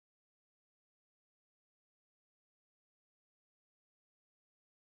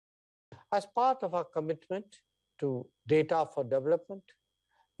As part of our commitment to data for development,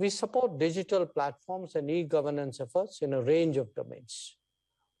 we support digital platforms and e-governance efforts in a range of domains.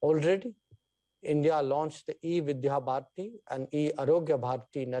 Already, India launched the e-Vidya Bharati and e-Arogya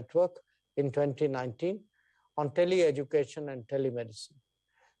Bharati network in 2019 on tele-education and telemedicine.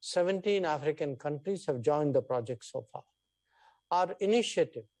 17 African countries have joined the project so far. Our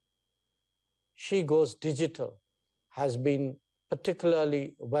initiative, She Goes Digital, has been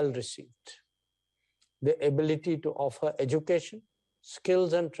particularly well received. The ability to offer education,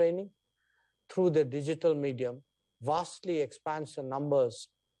 skills and training through the digital medium vastly expands the numbers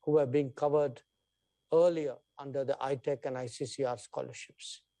who are being covered earlier under the ITech and ICCR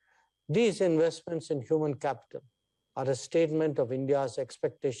scholarships. These investments in human capital are a statement of India's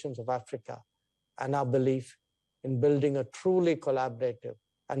expectations of Africa and our belief in building a truly collaborative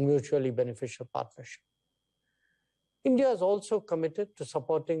and mutually beneficial partnership. India is also committed to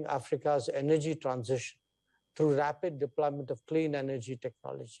supporting Africa's energy transition through rapid deployment of clean energy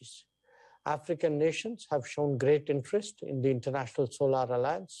technologies. African nations have shown great interest in the International Solar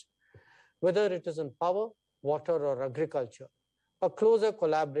Alliance. Whether it is in power, water, or agriculture, a closer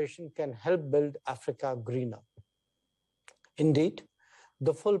collaboration can help build Africa greener. Indeed,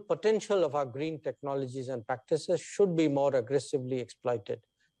 the full potential of our green technologies and practices should be more aggressively exploited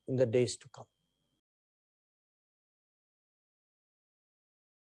in the days to come.